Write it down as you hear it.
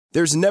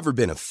There's never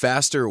been a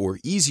faster or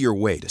easier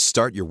way to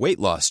start your weight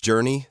loss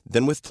journey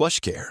than with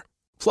PlushCare.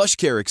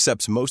 PlushCare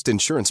accepts most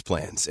insurance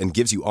plans and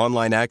gives you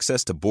online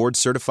access to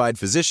board-certified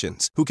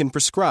physicians who can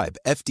prescribe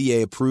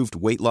FDA-approved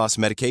weight loss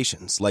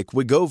medications like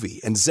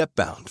Wegovy and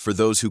Zepbound for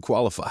those who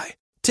qualify.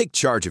 Take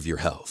charge of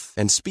your health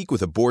and speak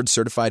with a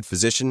board-certified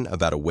physician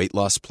about a weight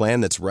loss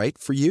plan that's right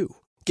for you.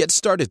 Get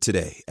started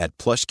today at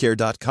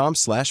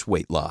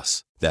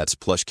plushcare.com/weightloss. That's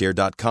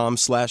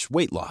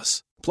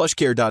plushcare.com/weightloss.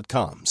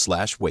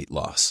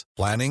 plushcare.com/weightloss.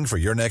 Planning for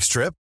your next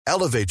trip?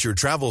 Elevate your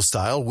travel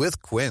style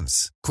with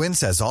Quince.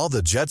 Quince has all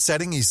the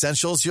jet-setting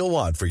essentials you'll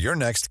want for your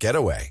next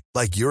getaway,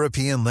 like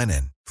European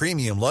linen,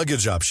 premium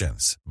luggage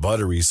options,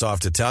 buttery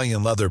soft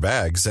Italian leather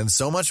bags, and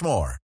so much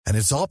more. And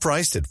it's all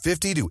priced at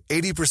 50 to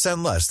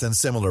 80% less than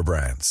similar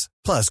brands.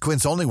 Plus,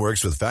 Quince only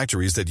works with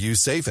factories that use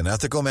safe and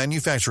ethical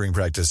manufacturing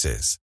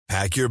practices.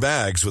 Pack your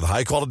bags with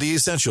high-quality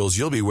essentials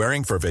you'll be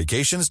wearing for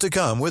vacations to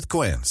come with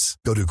Quince.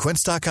 Go to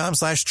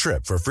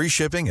quince.com/trip for free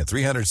shipping and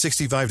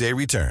 365-day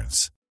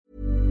returns.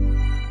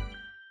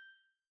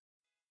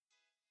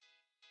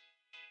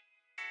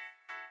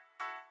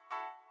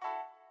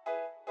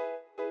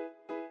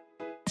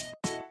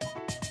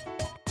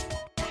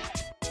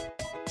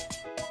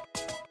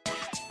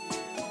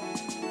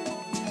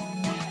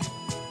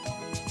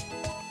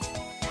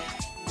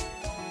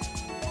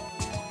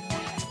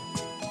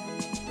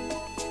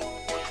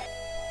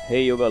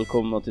 Hej och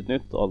välkomna till ett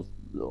nytt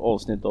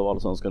avsnitt av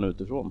Allsvenskan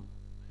utifrån.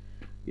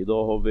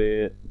 Idag har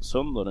vi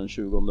söndag den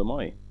 20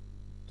 maj.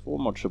 2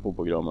 matcher på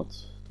programmet.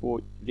 2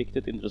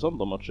 riktigt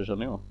intressanta matcher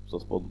känner jag, så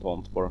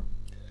spontant bara.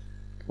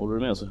 Håller du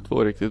med sig?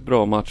 2 riktigt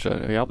bra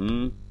matcher, ja.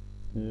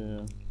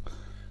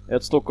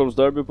 Ett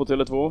Stockholmsderby på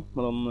Tele2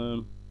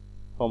 mellan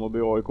Hammarby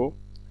och AIK.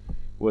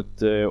 Och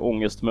ett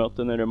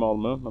ångestmöte nere i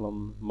Malmö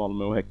mellan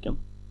Malmö och Häcken.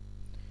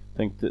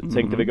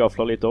 Tänkte vi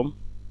gaffla lite om.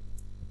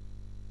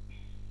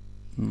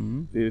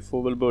 Vi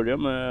får väl börja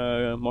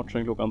med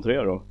matchen klockan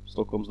 3 då,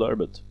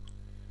 Stockholmsderbyt.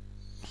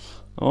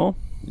 Ja,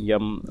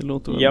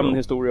 jämn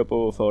historia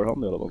på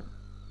förhand i alla fall.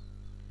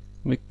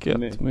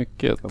 Mycket.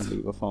 Kan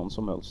bli vad fan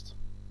som helst.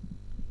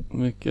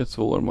 Mycket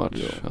svår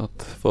match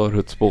att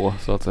förutspå,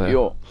 så att säga.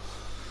 Ja.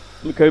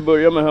 Vi kan ju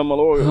börja med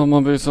hemmalaget.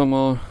 Hammarby som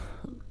har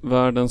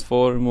världens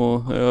form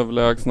och är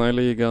överlägsna i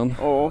ligan.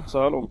 Ja, så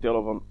här långt i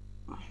alla fall.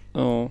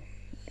 Ja,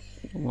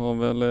 de har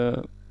väl...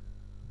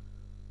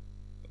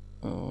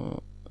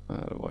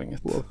 det var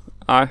inget. Wow.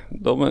 Nej,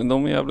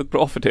 de är jävligt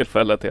bra för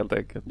tillfället helt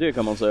enkelt. Det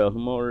kan man säga.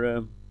 De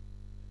har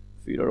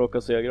 4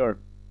 raka segrar.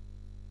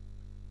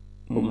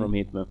 Kommer de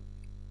hit med.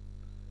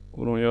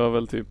 Och de gör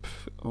väl typ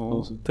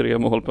 3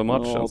 mål per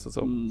match. Ja,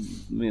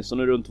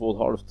 åtminstone runt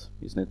 2,5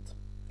 i snitt.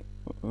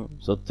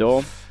 Så att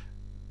ja,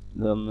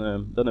 den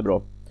är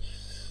bra.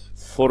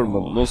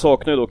 Formen. De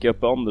saknar ju dock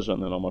Jeppe Andersen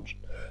i den här matchen.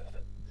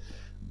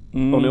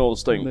 Han är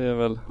avstängd. Det är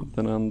väl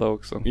den enda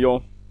också.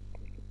 Ja.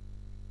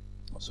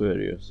 Så är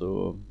det ju.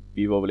 Så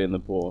vi var väl inne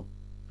på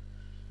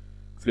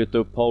flytta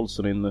upp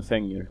Paulsson in med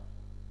Fänger.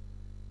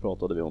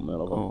 Pratade vi om i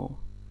alla fall.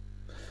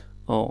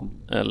 Ja,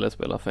 eller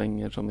spela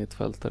Fänger som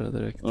mittfältare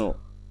direkt. Ja.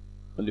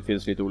 Men det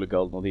finns lite olika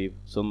alternativ.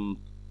 Sen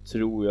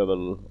tror jag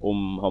väl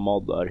om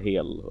Hamad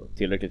är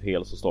tillräckligt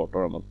hel så startar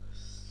han.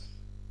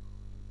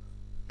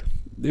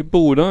 Det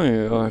borde han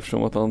ju,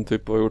 eftersom att han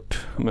typ har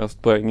gjort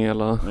mest poäng i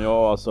hela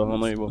alltså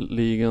han har ju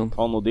ligan.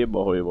 Han och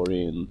Dibba har ju varit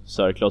i en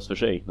särklass för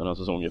sig den här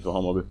säsongen för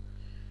Hammarby.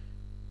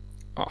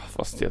 Ja,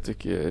 fast jag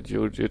tycker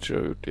Djurdjic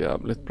har gjort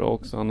jävligt bra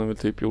också. Han har väl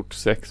typ gjort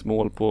 6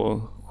 mål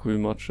på 7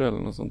 matcher eller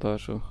något sånt där,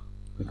 så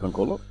vi kan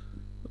kolla.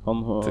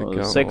 Han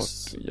har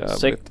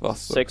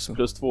 6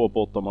 plus 2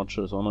 på 8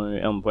 matcher, så han har ju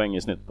 1 poäng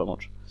i snitt per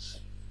match.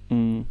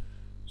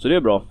 Så det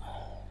är bra.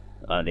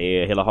 Ja, det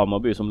är hela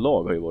Hammarby som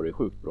lag har ju varit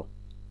sjukt bra.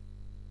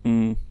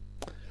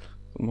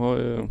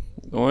 De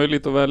har ju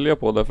lite att välja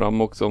på där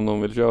fram också, om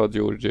de vill köra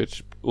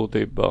Djurdjic och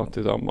Dibba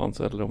tillsammans,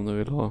 eller om de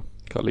vill ha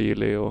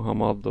Khalili och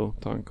Hamad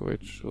och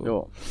Tankovic och...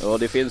 Ja,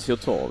 det finns ju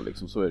att ta av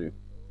liksom, så är det ju.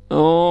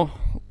 Ja,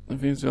 det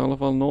finns ju i alla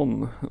fall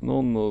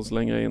någon att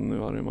slänga in i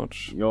varje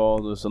match.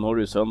 Ja, sen har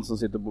du ju Svensson som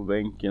sitter på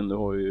bänken. Du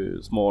har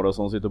ju Smara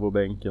som sitter på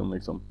bänken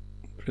liksom.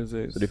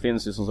 Precis. Så det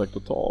finns ju som sagt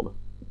att ta av.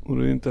 Och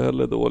det är inte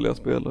heller dåliga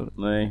spelare.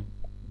 Nej.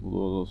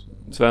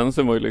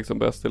 Svensson var ju liksom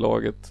bäst i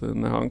laget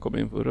när han kom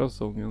in förra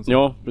säsongen. Så.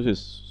 Ja, precis.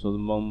 Så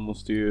man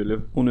måste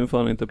ju... Och nu får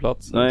han inte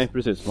plats. Nej,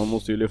 precis. Man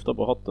måste ju lyfta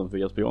på hatten för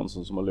Jesper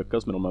Jansson som har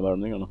lyckats med de här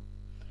värvningarna.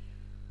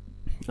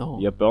 Ja.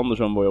 Jeppe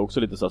Andersson var ju också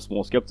lite så här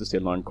småskeptisk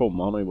till när han kom.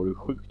 Han har ju varit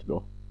sjukt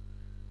bra.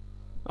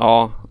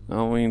 Ja,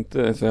 han var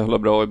inte så jävla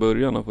bra i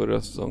början av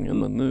förra säsongen.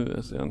 Men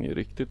nu ser han ju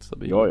riktigt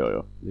stabil.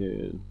 Ja. Det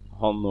är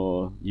han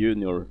och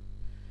Junior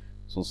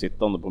som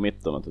sittande på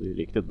mitten. Det är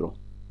riktigt bra.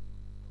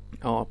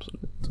 Ja,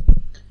 absolut.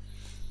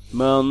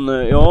 Men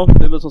ja,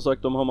 det är väl som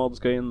sagt om Hamad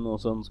ska in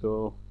och sen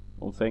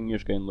om Fänger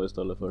ska in då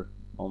istället för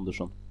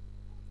Andersson.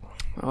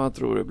 Ja, jag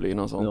tror det blir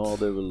något sånt. Ja,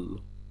 det är väl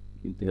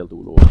inte helt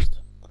ologiskt,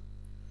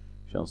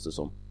 känns det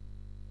som.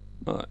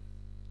 Nej.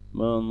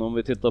 Men om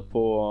vi tittar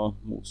på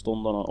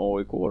motståndarna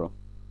AIK då.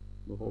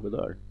 Vad har vi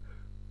där?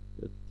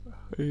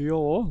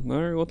 Ja, nu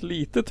har det gått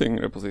lite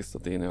tyngre på sista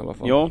tiden i alla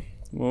fall. Ja.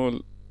 Det var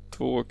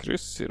 2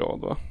 kryss i rad,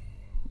 va?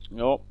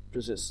 Ja,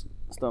 precis.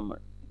 Stämmer.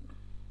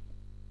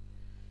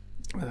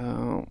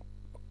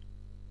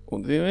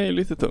 Och det är ju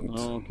lite tungt.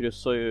 Ja,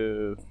 kryssar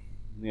ju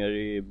nere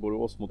i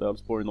Borås mot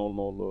Elfsborg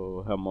 0-0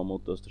 och hemma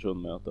mot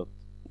Östersund med 1-1.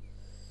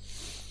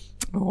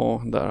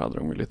 Ja, där hade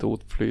de ju lite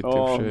otflyt i och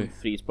Ja, för sig.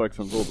 frispark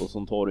från Gott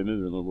som tar i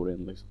muren och går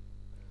in liksom.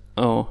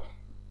 Ja.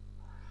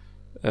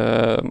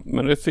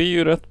 Men det ser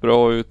ju rätt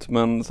bra ut,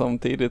 men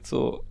samtidigt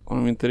så har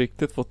de inte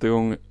riktigt fått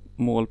igång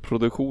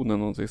målproduktionen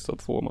de sista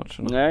 2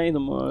 matcherna. Nej,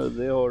 de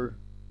har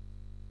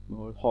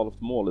ett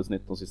halvt mål i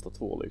snitt de sista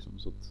 2 liksom,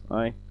 så att,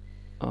 nej.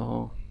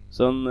 Ja.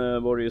 Sen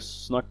var det ju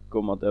snack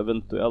om att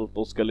eventuellt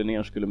Oskar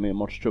Linnér skulle med i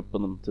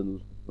matchtruppen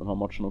till den här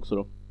matchen också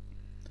då.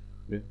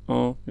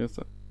 Ja, just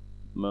det.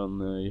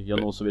 Men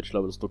Janosevic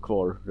lär väl stå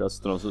kvar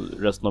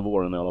resten av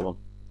våren i alla fall.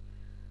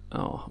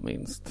 Ja,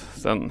 minst.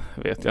 Sen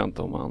vet jag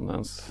inte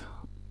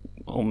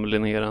om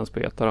Linnér ens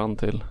petar han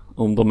till.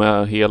 Om de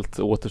är helt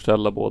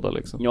återställda båda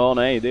liksom. Ja,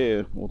 nej,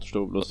 det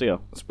återstår väl att se.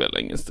 Spelar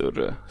ingen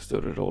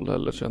större roll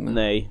heller, känner jag.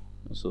 Nej,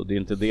 alltså det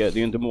är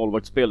inte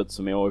målvaktsspelet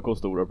som är AIK:s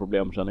stora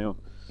problem, känner jag.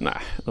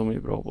 Nej, de är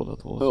ju bra båda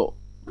två. Ja,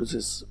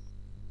 precis.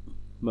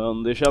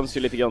 Men det känns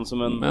ju lite grann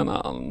som en... Men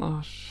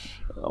annars...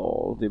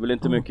 Ja, det är väl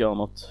inte mycket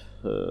annat.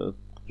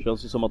 Det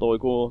känns ju som att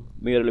AIK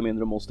mer eller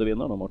mindre måste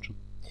vinna den här matchen.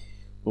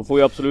 De får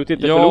ju absolut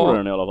inte förlora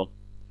den i alla fall.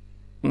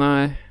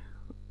 Nej,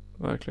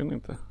 verkligen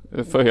inte.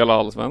 För hela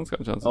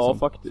allsvenskan känns det som.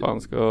 Faktiskt.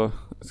 Fan,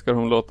 ska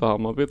de låta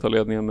Hammarby ta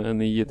ledningen med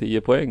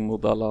 9-10 poäng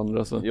mot alla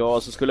andra så... Ja,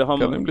 alltså skulle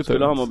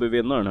Hammarby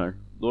vinna den här,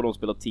 då har de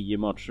spelat 10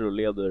 matcher och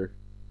leder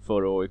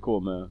före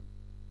AIK med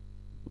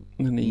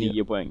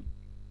 9 poäng.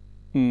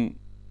 Mm.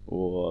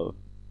 Och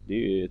det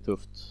är ju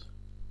tufft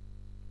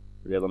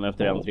redan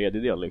efter en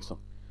tredjedel liksom.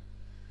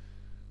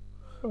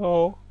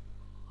 Ja.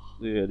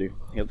 Det är det ju,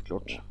 helt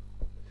klart.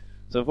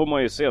 Sen får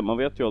man ju se, man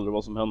vet ju aldrig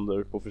vad som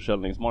händer på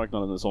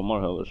försäljningsmarknaden i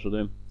sommar heller, så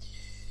det...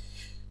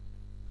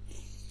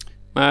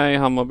 Nej,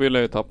 Hammarby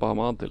lär ju tappa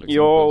Hamad till exempel.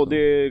 Ja, och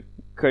det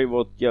kan ju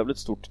vara ett jävligt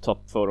stort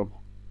tapp för dem.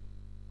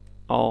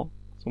 Ja,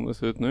 som det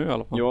ser ut nu i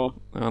alla fall. Ja.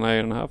 Han är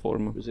i den här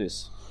formen.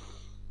 Precis.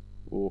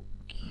 Och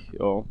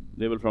ja,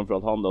 det är väl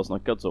framförallt han det har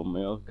snackats om,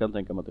 men jag kan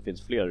tänka mig att det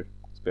finns fler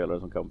spelare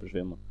som kan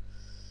försvinna.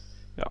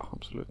 Ja,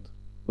 absolut.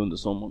 Under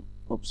sommaren,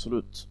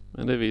 absolut.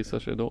 Men det visar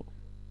sig då.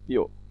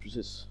 Ja,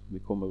 precis. Vi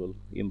kommer väl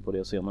in på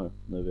det senare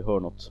när vi hör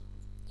något,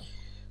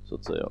 så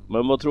att säga.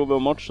 Men vad tror vi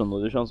om matchen då?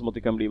 Det känns som att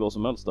det kan bli vad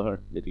som helst det här,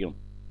 lite grann.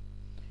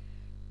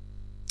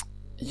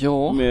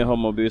 Ja. Med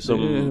Hammarby som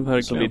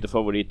lite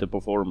favoriter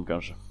på form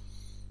kanske.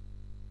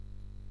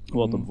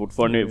 Och att de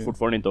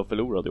fortfarande inte har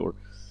förlorat i år.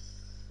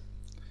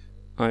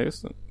 Ja,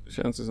 just det. Det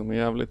känns ju som en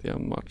jävligt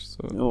jämn match.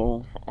 Så...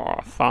 Ja.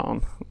 Fan.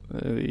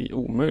 Det är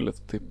omöjligt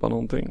att tippa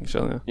någonting,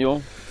 känner jag.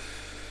 Ja.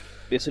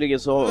 Visserligen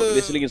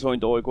så har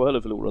inte AIK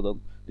heller förlorat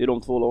än. Det är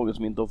de 2 lagen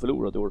som inte har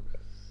förlorat i år.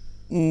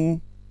 Mm.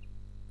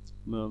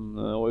 Men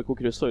AIK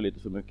kryssar ju lite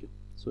för mycket.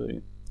 Så är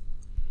det.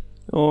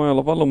 Ja, i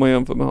alla fall om man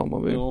jämför med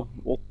Hammarby. Ja,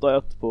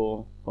 8-1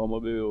 på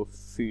Hammarby och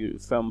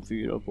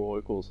 5-4 på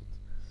AIK. Så.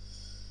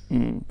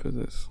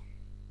 Precis.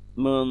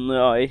 Men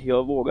nej,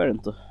 jag vågar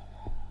inte.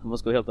 Vad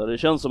ska jag heta? Det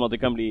känns som att det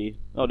kan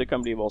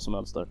bli vad som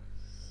helst där.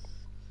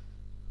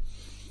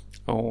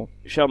 Ja.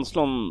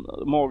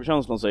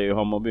 Magkänslan säger ju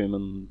Hammarby,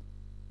 men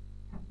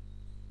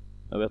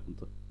jag vet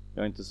inte.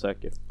 Jag är inte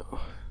säker.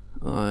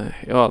 Nej,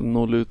 jag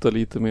nog lutar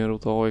lite mer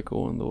åt AIK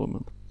ändå,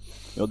 men...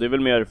 Ja, det är väl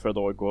mer för att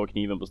AIK har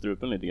kniven på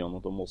strupen lite grann,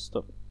 att de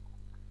måste.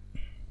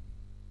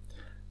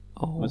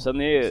 Ja. Men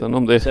sen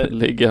om det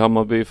ligger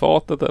Hammarby i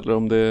fatet eller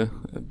om det är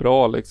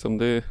bra liksom,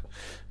 det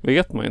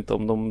vet man inte.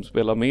 Om de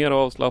spelar mer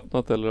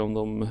avslappnat eller om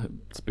de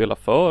spelar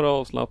för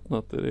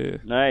avslappnat.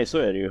 Nej, så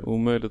är det ju.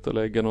 Omöjligt att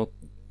lägga något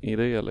i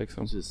det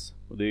liksom. Precis.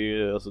 Och det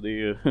är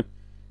ju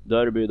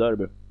derby.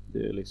 Det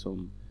är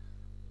liksom...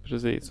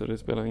 Precis, och det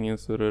spelar ingen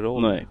större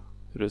roll. Nej.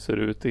 Hur det ser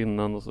ut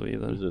innan och så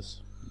vidare.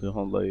 Precis. Det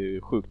handlar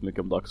ju sjukt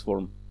mycket om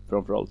dagsform,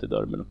 framförallt i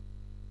derbyna.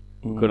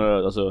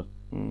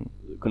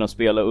 Kunna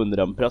spela under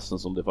den pressen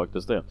som det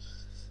faktiskt är.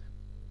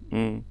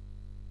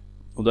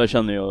 Och där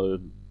känner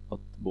jag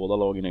att båda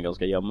lagen är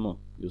ganska jämna.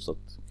 Just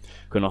att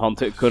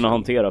kunna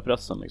hantera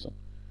pressen liksom.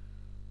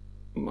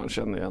 Man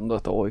känner ju ändå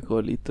att AIK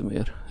är lite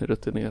mer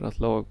rutinerat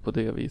lag på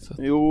det viset.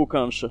 Jo,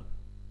 kanske.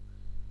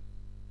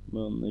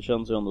 Men det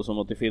känns ju ändå som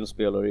att det finns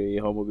spelare i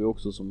Hammarby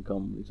också som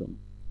kan liksom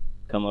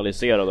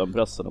kanalisera den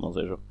pressen, om man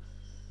säger så.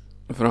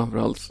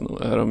 Framförallt så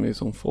är de ju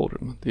som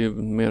form. Det är ju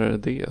mer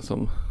det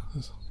som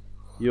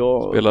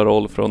spelar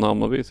roll från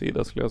Hammarbys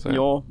sida, skulle jag säga.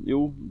 Ja,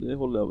 jo, det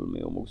håller jag väl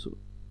med om också.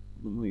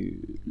 De har ju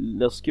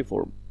läskig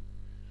form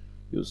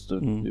just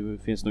nu.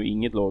 Det finns nog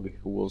inget lag,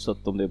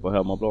 oavsett om det är på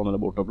hemmaplan eller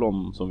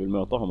bortaplan, som vill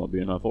möta Hammarby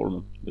i den här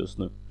formen just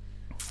nu.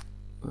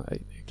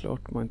 Nej, det är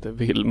klart man inte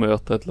vill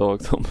möta ett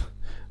lag som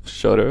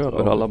kör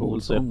över alla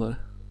motståndare.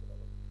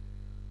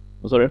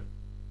 Vad sa du?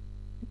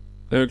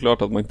 Det är ju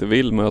klart att man inte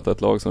vill möta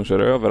ett lag som kör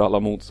över alla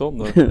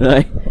motståndare.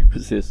 Nej,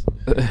 precis.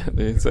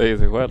 Det säger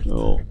sig själv.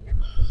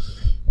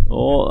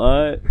 Ja,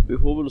 nej, vi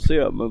får väl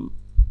se. Men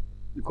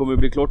Det kommer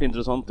bli klart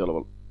intressant i alla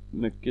fall.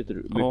 Mycket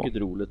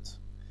roligt.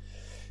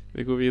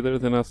 Vi går vidare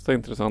till nästa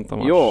intressanta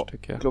match,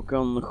 tycker jag.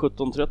 Klockan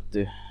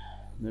 17:30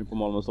 nere på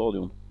Malmö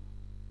stadion.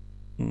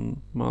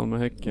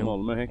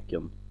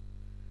 Malmö-Häcken.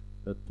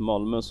 Ett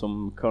Malmö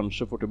som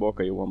kanske får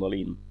tillbaka Johan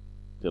Dahlin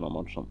till den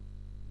matchen.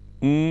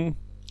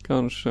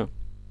 Kanske.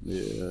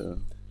 Det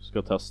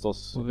ska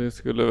testas. Och det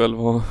skulle väl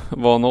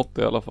vara något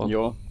i alla fall.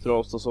 Ja,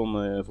 Traustason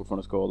är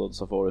fortfarande skadad,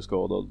 Safari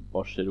skadad,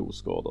 Bachirou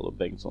skadad och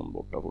Bengtsson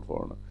borta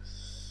fortfarande.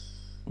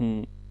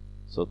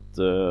 Så att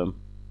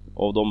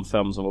av de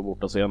 5 som var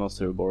borta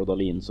senast är det bara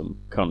Dahlin som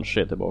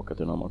kanske är tillbaka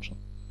till den här matchen.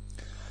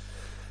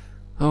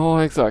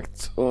 Ja,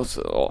 exakt. Och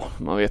så,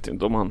 man vet ju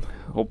inte om han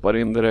hoppar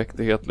in direkt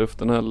i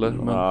hetluften heller.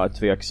 Men... Ja,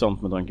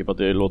 tveksamt med tanke på att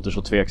det låter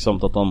så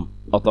tveksamt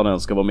att han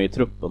ens ska vara med i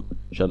truppen,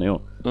 känner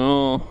jag.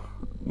 Ja,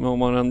 men om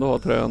man ändå har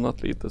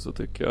tränat lite så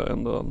tycker jag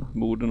ändå han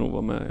borde nog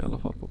vara med i alla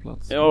fall på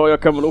plats. Ja,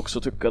 jag kan väl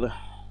också tycka det.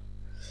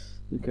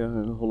 Det kan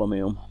jag hålla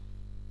med om.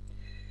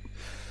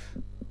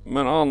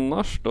 Men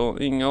annars då?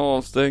 Inga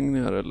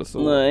avstängningar eller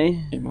så?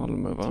 Nej, i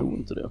Malmö, va? Jag tror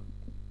inte det.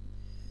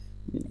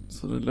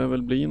 Så det lär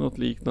väl bli något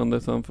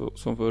liknande som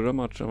förra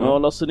matchen, va? Ja,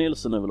 Lasse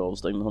Nilsson är väl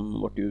avstängd.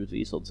 Han vart ju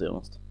utvisad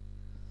senast.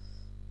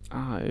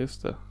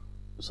 Just det.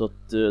 Så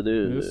att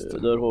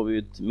där har vi ju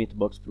ett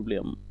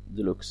mittbacksproblem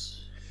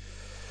deluxe.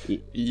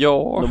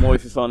 Ja. De har ju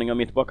för fan inga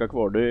mittbackar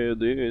kvar.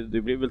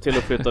 Det blir väl till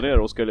att flytta ner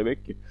Oskar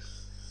Lewicki.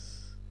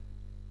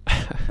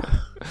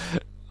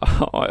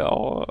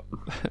 Ja.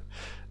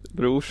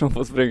 Brorsan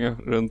får springa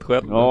runt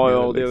själv.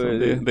 Ja, det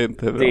är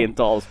inte bra. Det är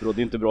inte alls bra.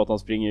 Det är inte bra att han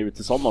springer ut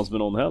tillsammans med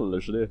någon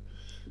heller. Så det...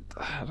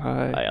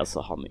 Nej,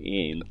 alltså han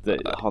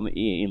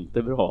är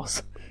inte bra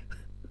alltså.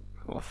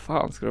 Vad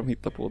fan ska de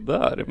hitta på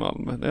där i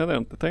Malmö? Det hade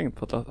jag inte tänkt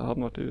på att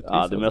han varit utvisad.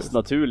 Ja, det mest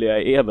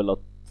naturliga är väl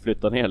att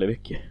flytta ner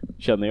Lewicki,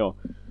 känner jag.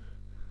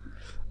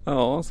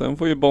 Ja, sen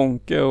får ju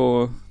Bonke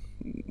och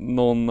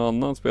någon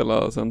annan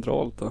spela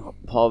centralt då.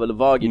 Pavel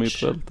Vagic.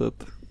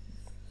 Mittfältet.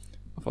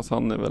 Fast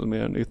han är väl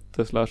mer en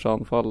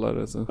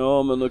ytter/anfallare så.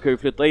 Ja, men då kan ju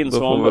flytta in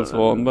Svanberg. Då får väl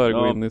Svanberg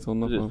gå in i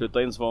sådana fall.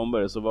 Flytta in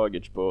Svanberg så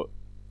Vagic på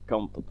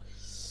kanten,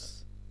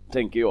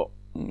 tänker jag.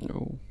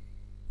 Jo.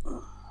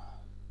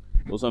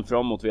 Och sen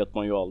framåt vet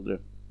man ju aldrig.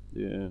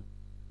 Det är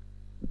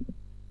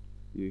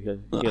ju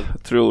helt...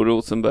 Jag tror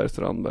Rosenberg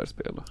Strandberg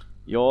spelar.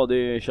 Ja,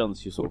 det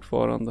känns ju så.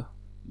 Fortfarande.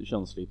 Det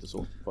känns lite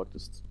så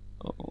faktiskt.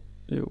 Ja,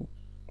 jo.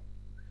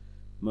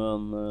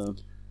 Men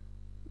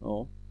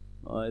ja.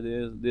 Nej,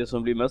 det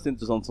som blir mest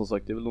intressant som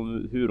sagt är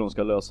väl hur de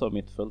ska lösa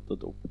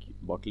mittfältet och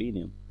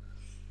backlinjen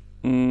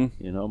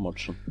i den här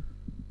matchen.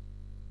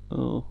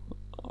 Ja.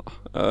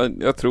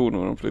 Jag tror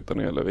nog de flyttar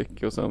ner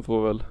Lewicki och sen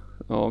får väl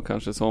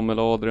kanske Samuel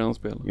Adrian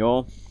spela.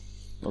 Ja,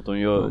 att de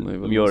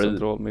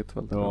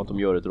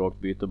gör ett rakt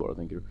byte bara,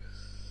 tänker du.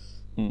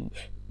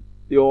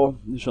 Ja,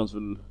 det känns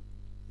väl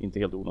inte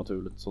helt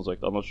onaturligt som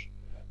sagt. Annars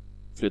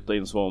flytta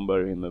in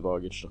Svanberg in med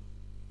Vagic.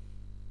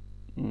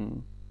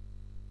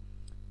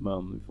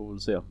 Men vi får väl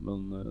se.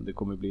 Men det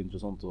kommer bli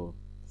intressant att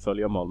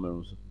följa Malmö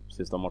de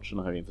sista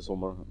matcherna här inför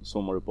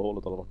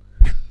sommaruppehållet i alla fall.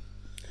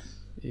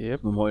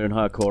 Yep. De har ju den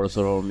här kvar,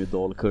 så har de ju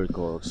Dalkurd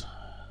kvar också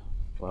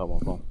på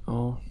hemmaplan.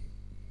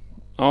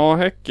 Ja,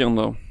 Häcken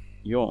då.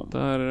 Ja.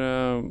 Där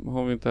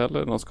har vi inte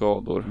heller några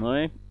skador.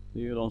 Nej, det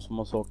är ju de som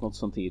har saknats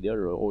sedan tidigare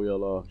då.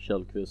 Ojala,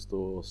 Källqvist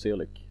och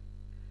Selik.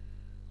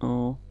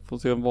 Ja, får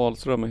se om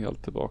Wahlström är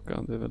helt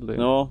tillbaka. Det är väl det.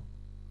 Ja,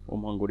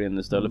 om han går in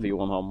istället för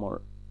Johan Hammar.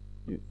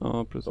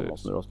 Ja,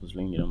 precis. Rasmus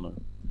Lindgren där.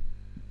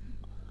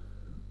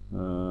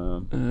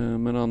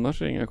 Men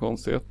annars är det inga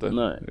konstigheter.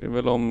 Nej. Det är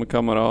väl om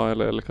Kamara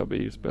eller El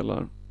Kabir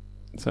spelar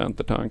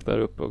centertank där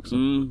uppe också.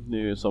 Det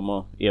är ju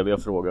samma eviga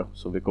fråga.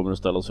 Så vi kommer att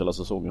ställa oss hela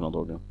säsongen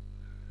antagligen.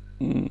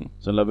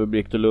 Sen lär vi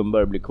Brictor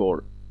Lundberg bli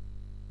kvar.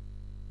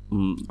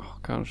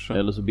 Kanske.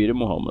 Eller så blir det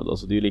Mohammed.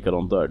 Alltså det är ju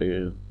likadant där. Det är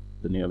ju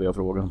den eviga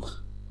frågan.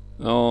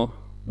 Ja.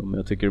 Men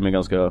jag tycker de är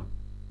ganska...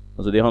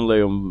 Alltså det handlar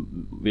ju om,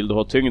 vill du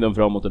ha tyngden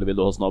framåt eller vill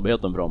du ha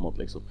snabbheten framåt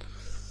liksom?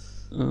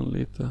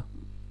 Lite.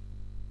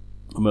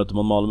 Möter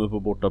man Malmö på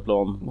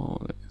bortaplan?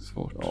 Ja, det är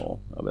svårt. Ja,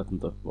 jag vet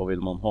inte. Vad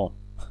vill man ha?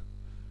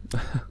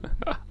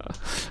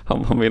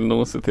 Man vill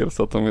nog se till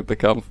så att de inte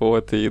kan få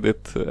ett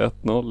tidigt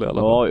 1-0 i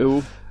alla fall. Ja,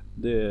 jo.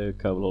 Det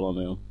kan jag väl hålla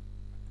med om.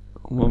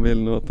 Man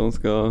vill nog att de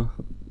ska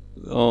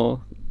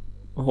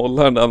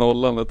hålla den där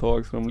nollan ett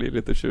tag så de blir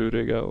lite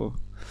tjuriga och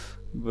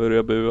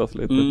börjar buas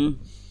lite.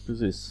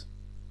 Precis.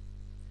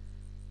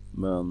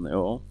 Men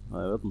ja,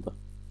 jag vet inte.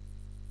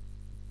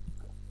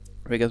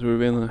 Vilka tror du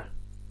vinner?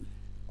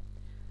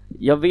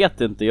 Jag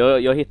vet inte,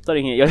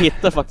 jag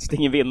hittar faktiskt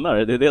ingen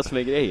vinnare. Det är det som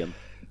är grejen.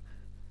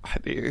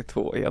 Det är ju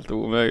 2 helt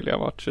omöjliga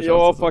matcher.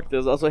 Ja,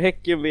 faktiskt, alltså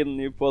Häcken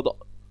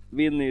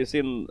vinner ju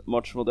sin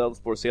match mot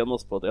Elfsborg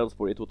senast på att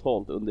Elfsborg är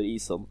totalt under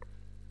isen.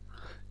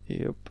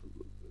 Yep.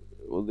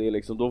 Och det är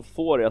liksom, de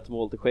får ett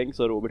mål till skänk,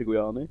 så Robert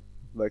Gojani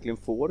verkligen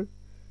får.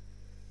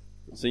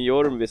 Sen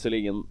gör de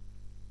visserligen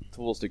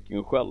 2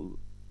 stycken själv.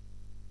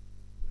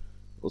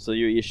 Och så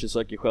gör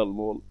Ishizaki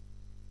självmål.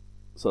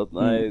 Så att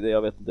nej,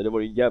 jag vet inte. Det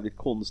var en jävligt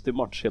konstig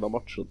match hela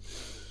matchen.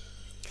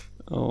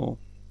 Ja.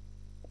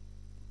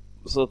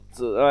 Så att,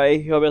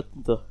 nej, jag vet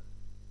inte.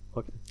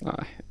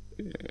 Nej,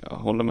 jag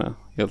håller med.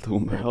 Helt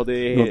omöjligt. Ja,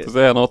 det Jag kan inte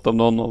säga något om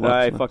någon av matcherna.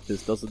 Nej,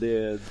 faktiskt. Alltså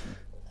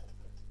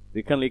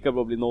det kan lika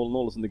bra bli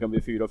 0-0 som det kan bli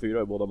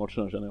 4-4 i båda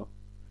matcherna, känner jag.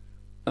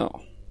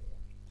 Ja.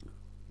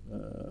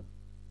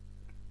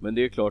 Men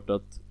det är klart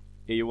att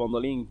är Johan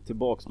Dahlin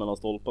tillbaks mellan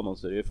stolparna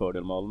så är det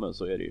fördel Malmö,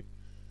 så är det ju.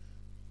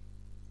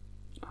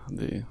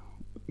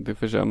 Det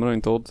försämrar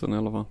inte oddsen i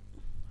alla fall.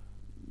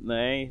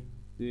 Nej,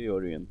 det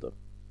gör det ju inte.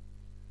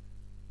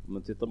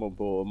 Men tittar man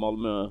på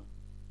Malmö,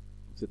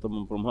 tittar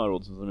man på de här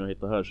oddsen som jag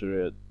hittar här, så är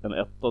det en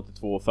 1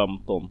 till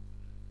 2,15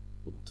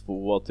 och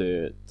 2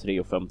 till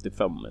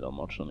 3,55 i den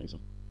matchen liksom.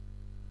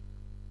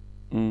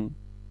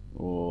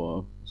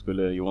 Och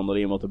skulle Johan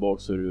Dahlin vara tillbaka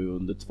så är det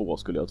under 2,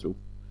 skulle jag tro,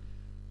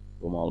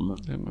 på Malmö.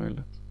 Det är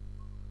möjligt.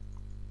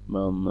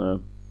 Men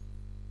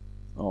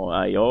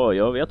ja,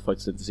 jag vet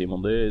faktiskt inte,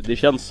 Simon. Det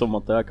känns som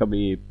att det här kan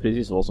bli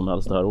precis vad som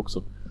helst det här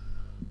också.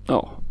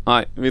 Ja,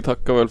 nej, vi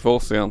tackar väl för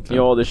oss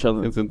egentligen. Ja, det känns...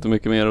 Det finns inte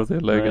mycket mer att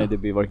tillägga. Nej, det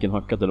blir varken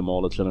hackat eller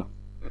malet, känner jag.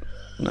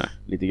 Nej.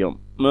 Lite grann.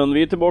 Men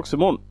vi är tillbaka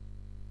imorgon.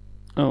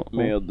 Ja,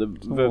 med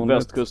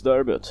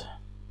västkustderbyt.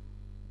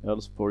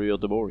 Elfsborg och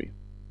Göteborg.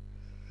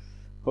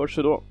 Hörs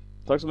vi då.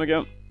 Tack så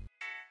mycket.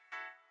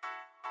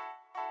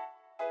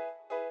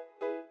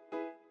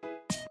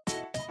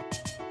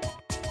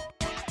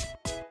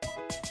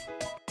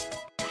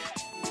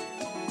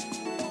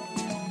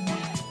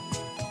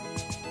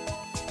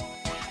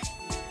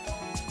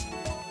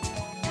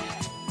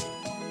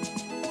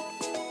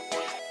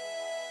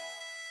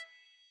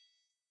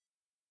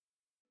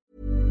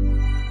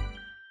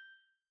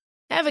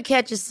 Ever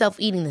catch yourself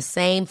eating the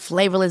same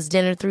flavorless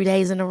dinner 3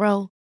 days in a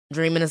row?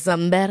 Dreaming of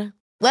something better?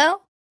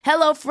 Well,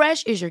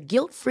 HelloFresh is your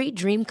guilt-free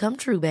dream come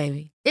true,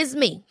 baby. It's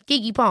me,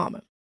 Keke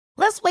Palmer.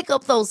 Let's wake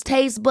up those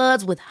taste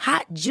buds with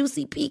hot,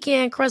 juicy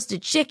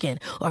pecan-crusted chicken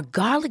or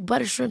garlic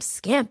butter shrimp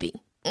scampi.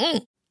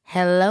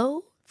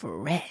 Hello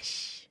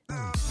Fresh.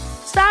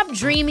 Stop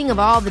dreaming of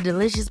all the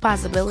delicious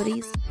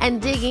possibilities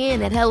and dig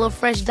in at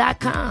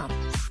HelloFresh.com.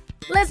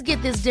 Let's get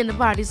this dinner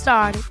party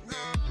started.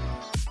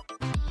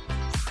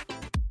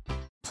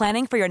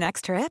 Planning for your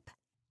next trip?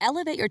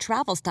 Elevate your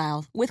travel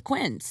style with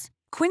Quince.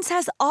 Quince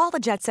has all the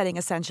jet-setting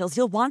essentials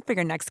you'll want for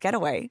your next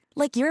getaway,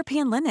 like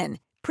European linen,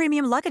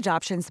 premium luggage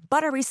options,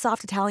 buttery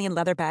soft Italian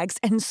leather bags,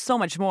 and so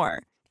much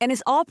more. And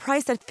is all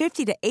priced at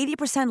 50 to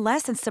 80%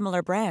 less than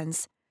similar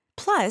brands.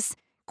 Plus,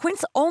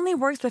 Quince only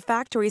works with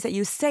factories that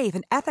use safe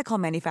and ethical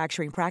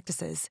manufacturing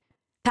practices.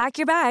 Pack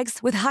your bags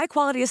with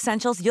high-quality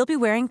essentials you'll be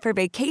wearing for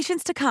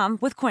vacations to come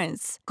with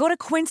Quince. Go to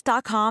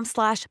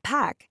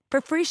quince.com/pack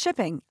for free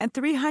shipping and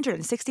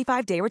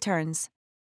 365-day returns.